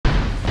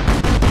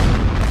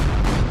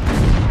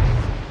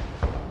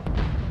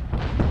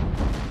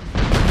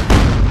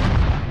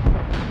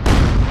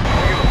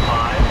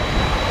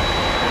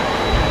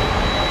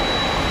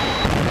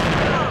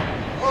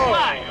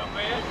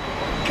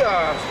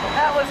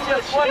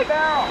just one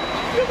barrel.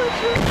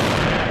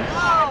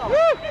 Oh.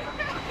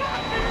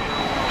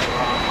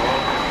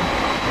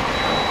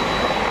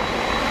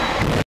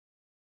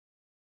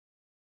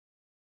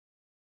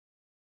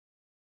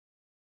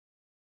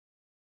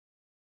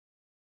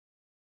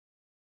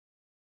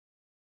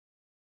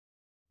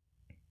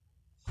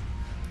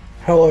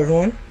 Hello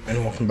everyone,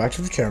 and welcome back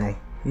to the channel.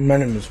 My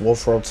name is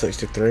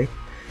WolfWorld63,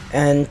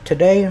 and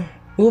today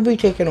we'll be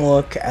taking a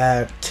look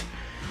at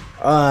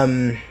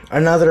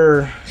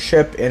another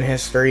ship in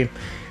history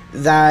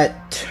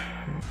that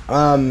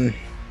well,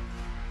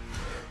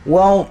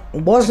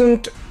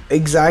 wasn't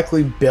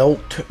exactly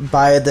built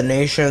by the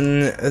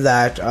nation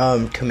that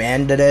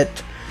commanded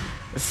it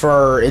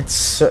for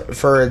its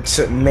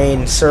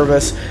main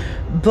service,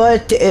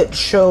 but it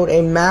showed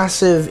a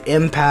massive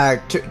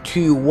impact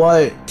to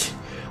what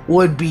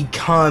would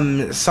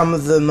become some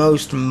of the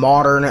most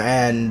modern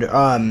and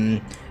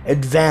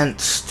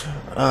advanced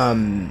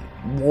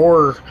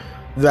war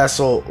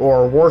vessel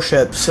or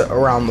warships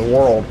around the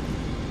world.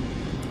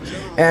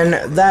 And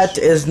that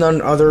is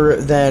none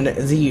other than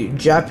the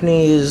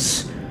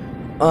Japanese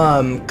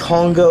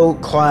Kongo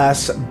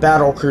class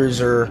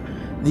battlecruiser,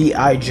 the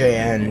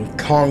I.J.N.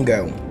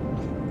 Kongo.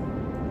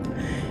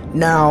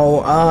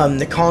 Now,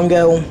 the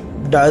Kongo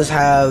does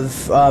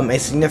have a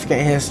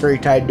significant history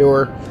tied to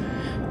her.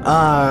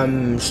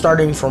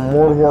 Starting from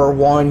World War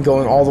I,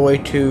 going all the way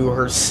to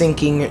her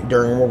sinking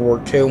during World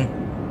War II.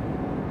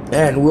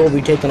 And we'll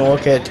be taking a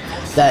look at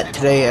that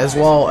today, as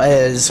well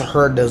as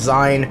her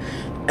design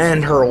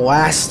and her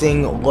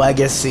lasting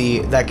legacy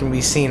that can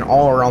be seen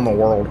all around the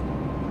world.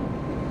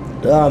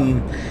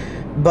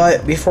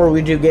 But before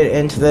we do get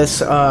into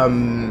this,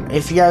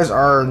 if you guys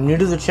are new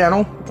to the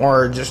channel,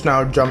 or just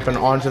now jumping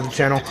onto the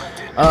channel,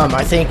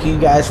 I thank you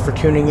guys for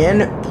tuning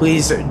in.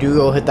 Please do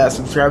go hit that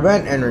subscribe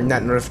button and ring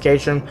that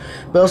notification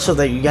bell so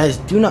that you guys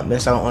do not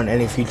miss out on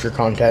any future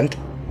content.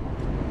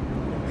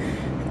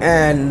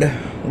 And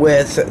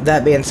with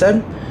that being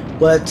said,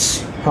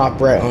 let's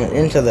hop right on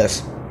into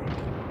this.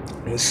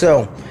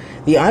 So,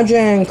 the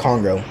I.J.N.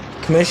 Kongo,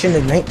 commissioned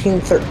in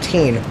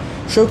 1913,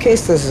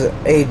 showcased as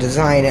a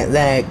design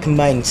that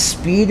combines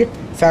speed,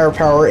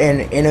 firepower,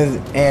 and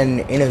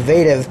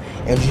innovative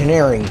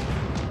engineering.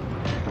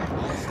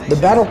 The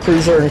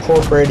Battlecruiser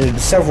incorporated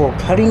several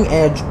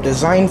cutting-edge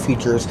design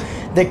features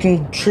that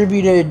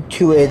contributed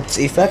to its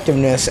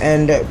effectiveness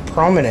and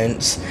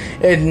prominence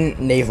in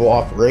naval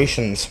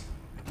operations.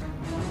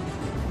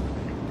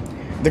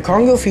 The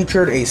Kongo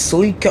featured a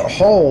sleek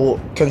hull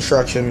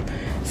construction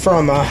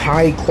from a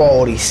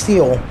high-quality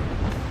steel,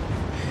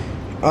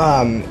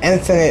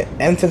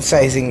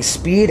 emphasizing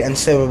speed and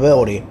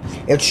stability.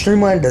 Its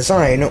streamlined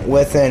design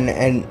with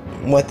an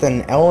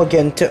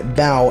elegant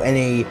bow and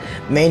a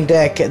main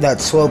deck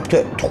that sloped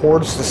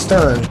towards the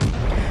stern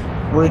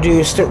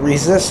reduced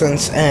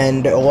resistance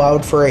and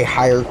allowed for a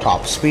higher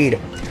top speed.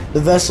 The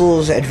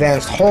vessel's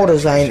advanced hull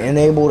design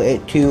enabled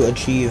it to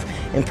achieve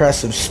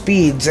impressive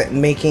speeds,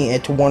 making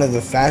it one of the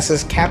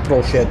fastest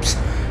capital ships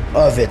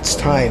of its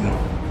time.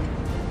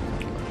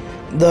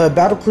 The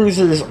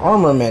battlecruiser's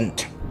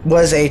armament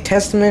was a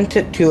testament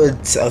to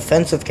its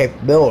offensive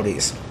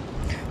capabilities.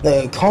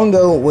 The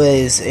Kongo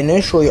was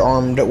initially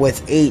armed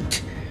with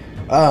 8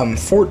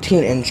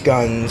 14-inch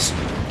guns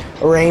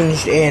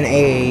arranged in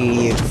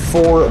a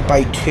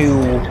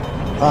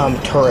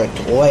 4x2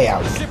 turret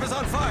layout,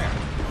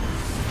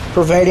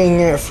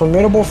 providing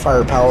formidable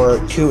firepower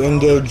to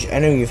engage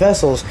enemy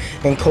vessels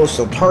and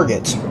coastal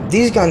targets.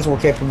 These guns were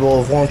capable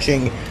of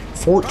launching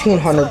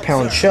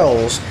 1,400-pound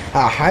shells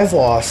at high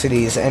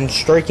velocities and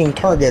striking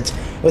targets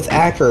with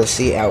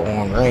accuracy at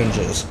long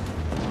ranges.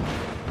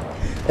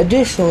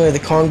 Additionally, the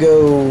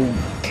Kongo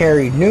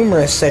carried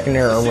numerous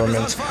secondary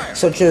armaments,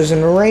 such as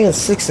an array of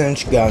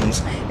 6-inch guns,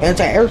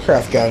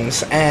 anti-aircraft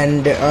guns,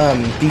 and,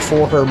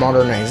 before her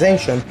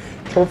modernization,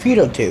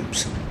 torpedo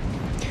tubes.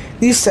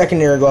 These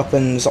secondary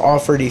weapons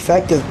offered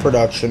effective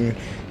protection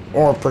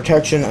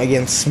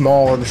against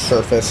smaller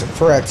surface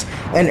threats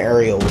and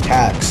aerial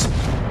attacks.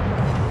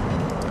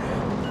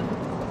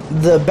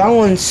 To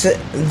balance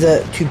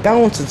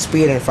its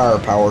speed and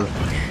firepower,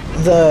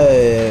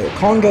 the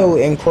Kongo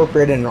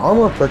incorporated an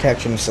armor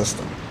protection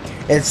system.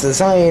 Its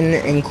design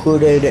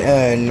included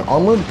an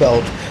armored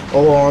belt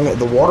along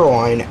the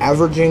waterline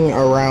averaging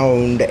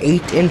around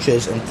 8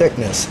 inches in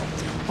thickness,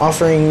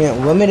 offering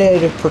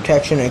limited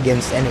protection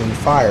against enemy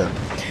fire.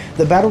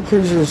 The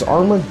battlecruiser's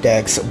armored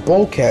decks,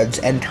 bulkheads,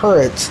 and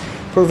turrets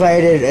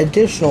provided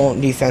additional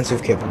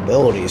defensive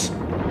capabilities.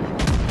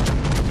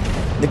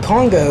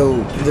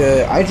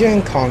 The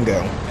I.J.N.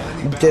 Kongo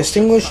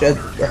distinguished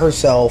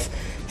herself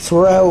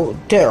throughout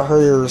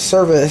her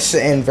service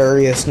in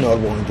various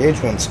notable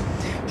engagements,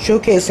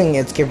 showcasing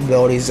its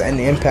capabilities and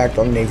impact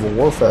on naval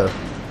warfare.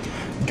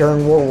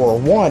 During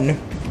World War I,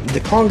 the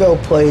Kongo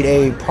played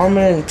a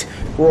prominent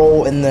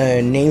role in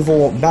the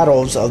naval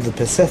battles of the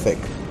Pacific.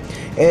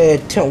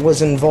 It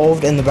was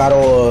involved in the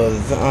Battle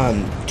of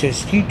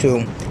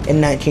Tuskegee in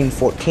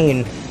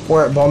 1914,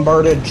 where it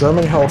bombarded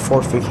German-held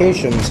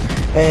fortifications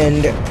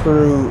and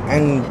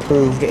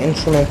proved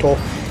instrumental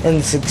in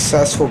the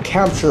successful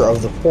capture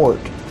of the port.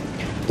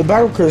 The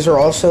battlecruiser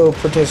also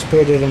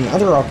participated in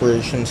other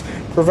operations,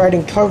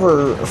 providing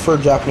cover for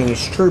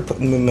Japanese troop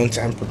movements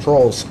and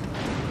patrols.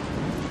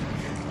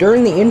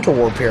 During the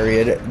interwar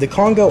period, the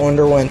Kongo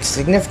underwent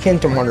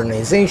significant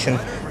modernization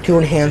to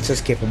enhance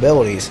its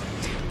capabilities.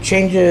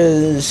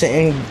 Changes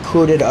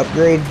included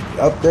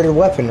upgraded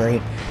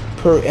weaponry,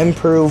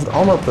 improved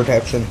armor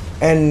protection,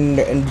 and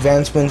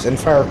advancements in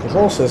fire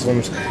control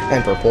systems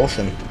and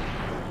propulsion.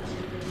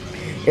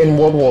 In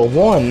World War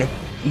I,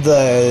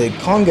 the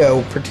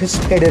Kongo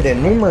participated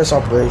in numerous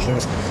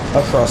operations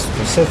across the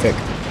Pacific,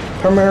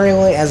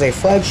 primarily as a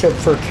flagship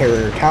for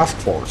carrier task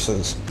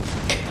forces.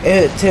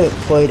 It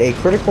played a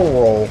critical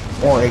role,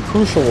 or a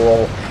crucial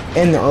role,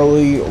 in the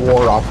early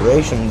war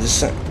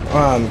operations,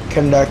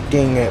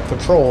 conducting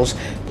patrols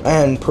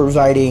and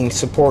providing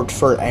support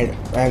for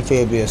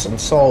amphibious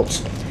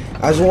assaults,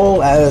 as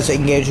well as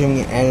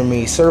engaging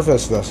enemy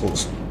surface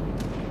vessels.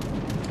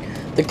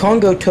 The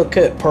Kongo took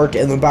part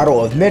in the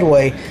Battle of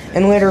Midway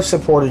and later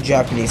supported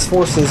Japanese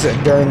forces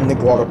during the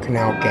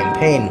Guadalcanal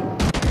campaign.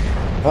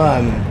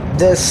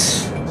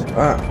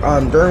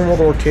 During World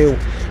War II,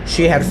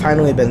 she had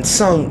finally been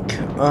sunk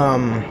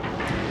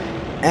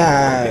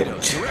I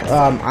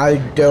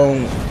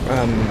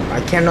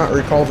cannot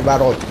recall the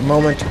battle at the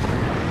moment,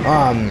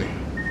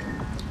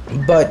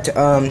 but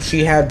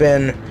she had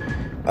been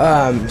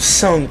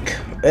sunk,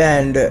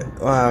 and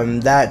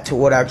that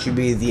would actually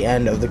be the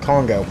end of the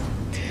Kongo.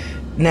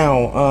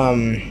 Now,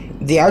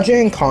 the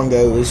I.J.N.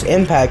 Kongo's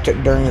impact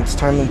during its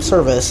time in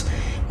service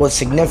was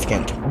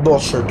significant,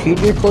 both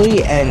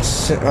strategically and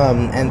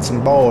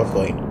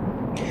symbolically.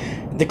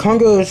 The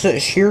Kongo's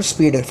sheer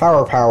speed and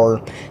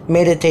firepower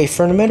made it a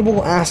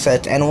formidable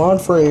asset and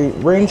allowed for a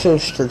range of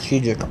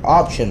strategic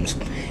options.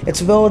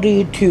 Its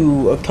ability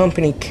to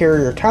accompany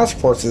carrier task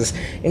forces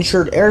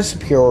ensured air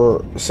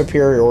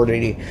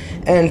superiority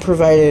and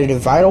provided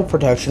vital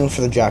protection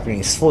for the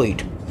Japanese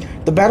fleet.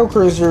 The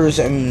battlecruiser's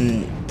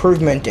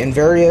improvement in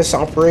various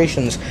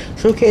operations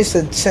showcased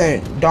its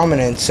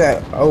dominance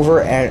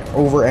over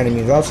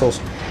enemy vessels,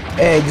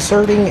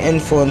 exerting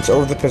influence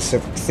over the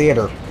Pacific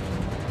theater.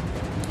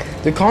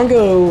 The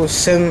Kongo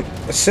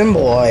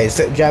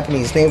symbolized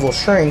Japanese naval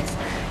strength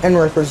and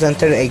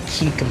represented a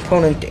key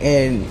component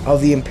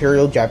of the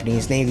Imperial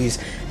Japanese Navy's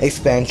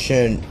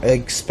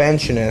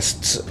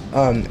expansionist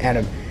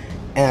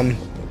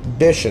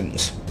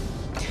ambitions.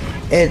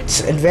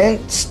 Its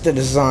advanced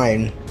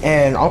design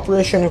and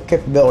operational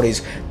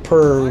capabilities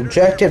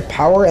projected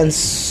power and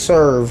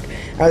served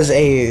as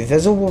a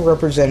visible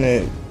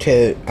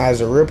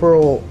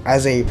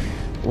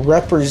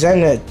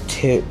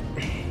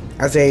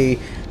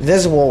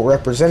visible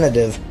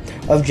representative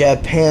of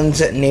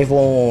Japan's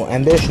naval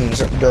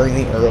ambitions during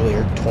the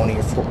earlier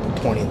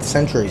 20th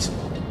centuries.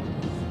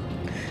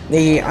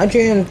 The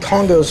I.J.N.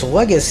 Kongo's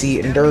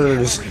legacy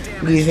endures,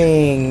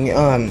 leaving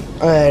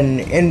an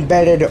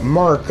embedded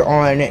mark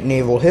on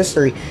naval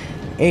history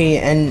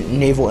and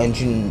naval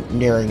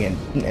engineering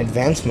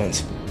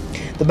advancements.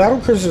 The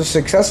battlecruiser's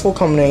successful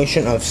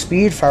combination of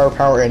speed,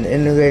 firepower, and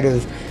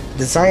innovative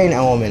design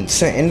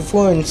elements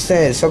influenced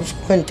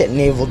subsequent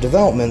naval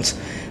developments.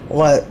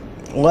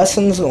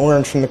 Lessons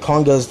learned from the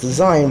Kongo's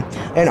design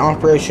and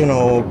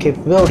operational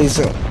capabilities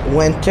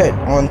went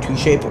on to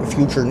shape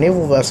future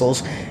naval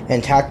vessels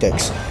and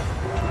tactics.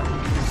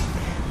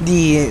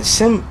 The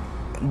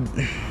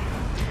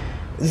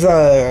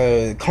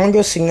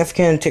Kongo's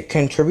significant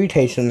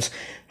contributions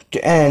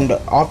and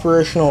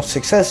operational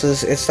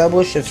successes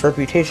established its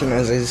reputation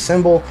as a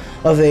symbol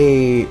of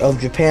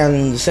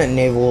Japan's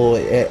naval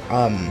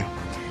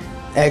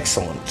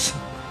excellence.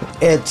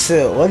 Its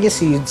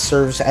legacy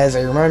serves as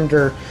a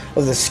reminder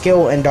of the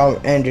skill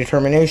and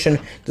determination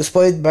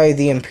displayed by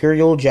the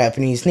Imperial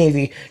Japanese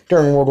Navy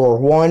during World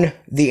War I,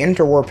 the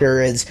interwar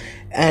periods,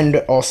 and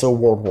also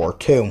World War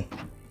II.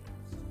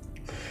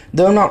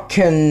 Though now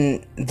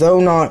consigned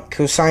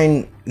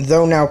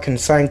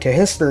to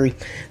history,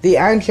 the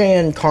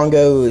I.J.N.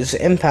 Kongo's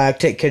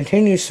impact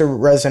continues to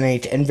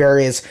resonate in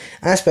various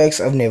aspects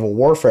of naval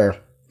warfare.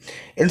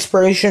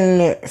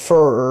 Inspiration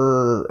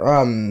for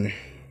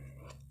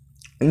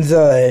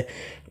the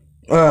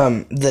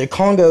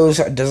Kongo's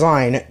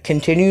design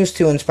continues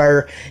to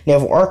inspire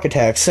naval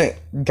architects,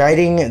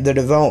 guiding the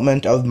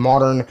development of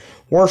modern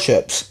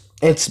warships.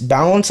 Its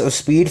balance of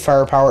speed,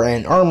 firepower,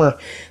 and armor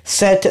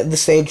set the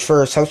stage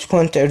for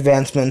subsequent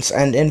advancements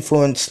and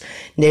influenced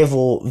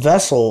naval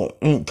vessel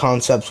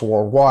concepts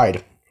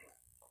worldwide.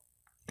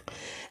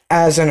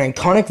 As an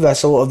iconic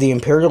vessel of the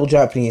Imperial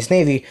Japanese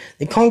Navy,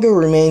 the Kongo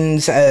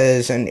remains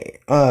as an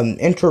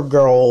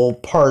integral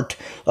part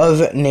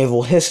of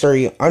naval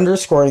history,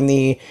 underscoring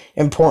the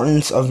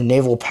importance of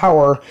naval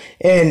power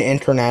in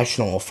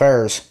international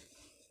affairs.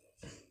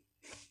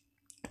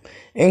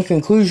 In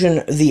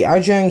conclusion, the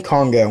I.J.N.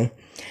 Kongo,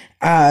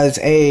 as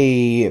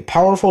a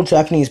powerful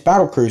Japanese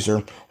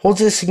battlecruiser,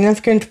 holds a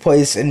significant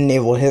place in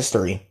naval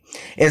history.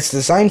 Its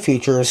design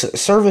features,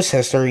 service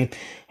history,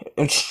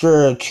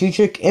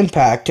 strategic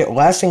impact,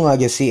 lasting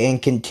legacy,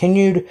 and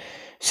continued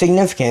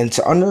significance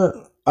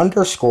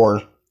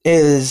underscore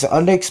is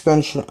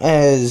unexceptional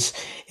as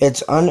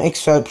its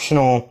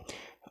unexceptional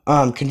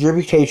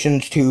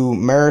contributions to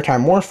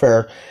maritime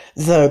warfare.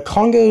 The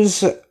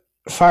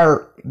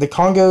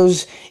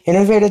Congo's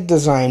innovative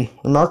design,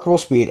 remarkable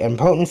speed, and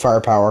potent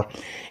firepower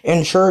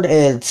ensured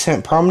its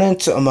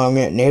prominence among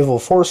naval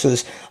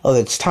forces of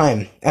its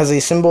time. As a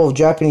symbol of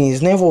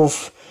Japanese naval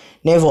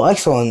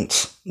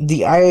excellence,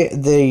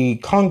 the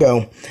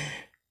Kongo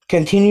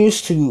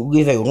continues to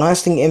leave a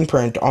lasting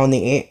imprint on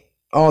the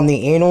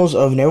annals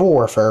of naval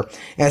warfare,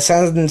 and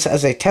stands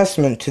as a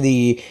testament to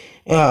the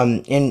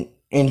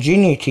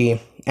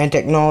ingenuity and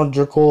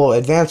technological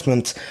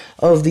advancements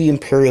of the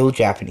Imperial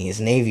Japanese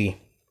Navy.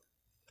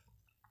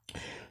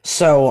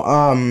 So,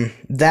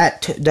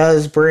 that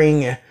does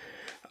bring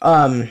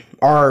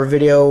our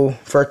video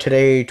for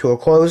today to a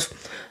close.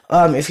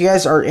 If you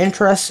guys are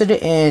interested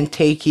in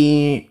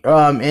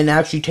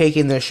actually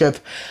taking the ship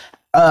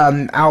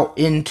out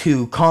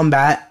into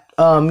combat,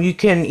 you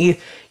can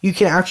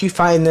actually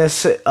find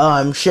this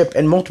ship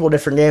in multiple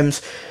different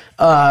games.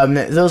 Some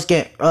of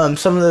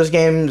those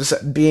games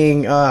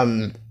being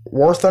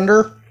War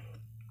Thunder,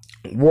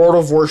 World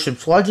of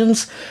Warships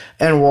Legends,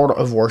 and World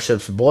of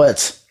Warships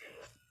Blitz.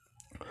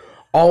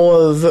 All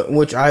of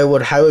which I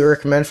would highly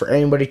recommend for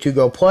anybody to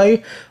go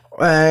play.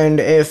 And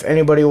if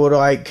anybody would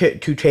like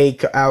to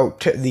take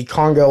out the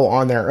Kongo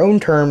on their own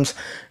terms,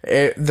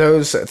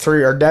 those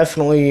three are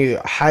definitely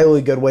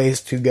highly good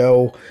ways to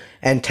go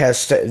and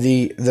test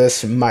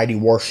this mighty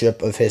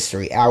warship of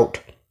history out.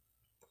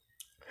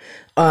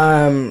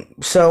 Again,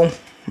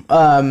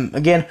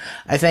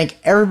 I thank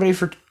everybody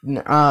for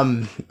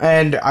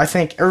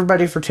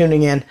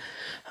tuning in.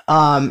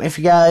 If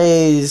you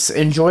guys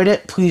enjoyed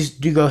it, please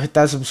do go hit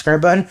that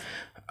subscribe button,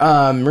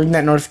 ring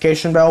that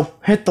notification bell,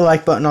 hit the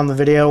like button on the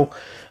video,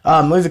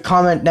 leave a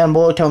comment down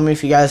below, tell me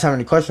if you guys have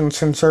any questions,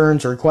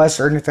 concerns, or requests,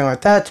 or anything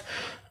like that.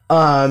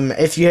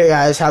 If you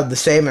guys have the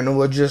same and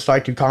would just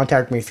like to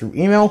contact me through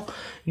email,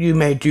 you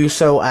may do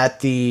so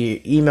at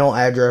the email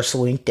address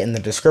linked in the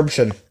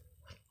description.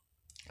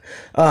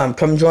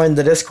 Come join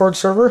the Discord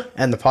server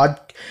and my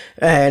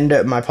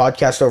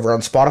podcast over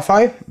on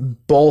Spotify.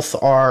 Both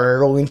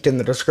are linked in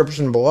the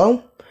description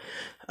below.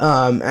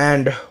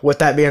 And with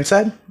that being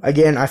said,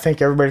 again, I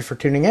thank everybody for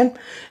tuning in,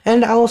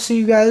 and I will see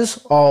you guys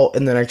all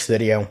in the next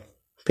video.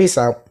 Peace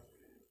out.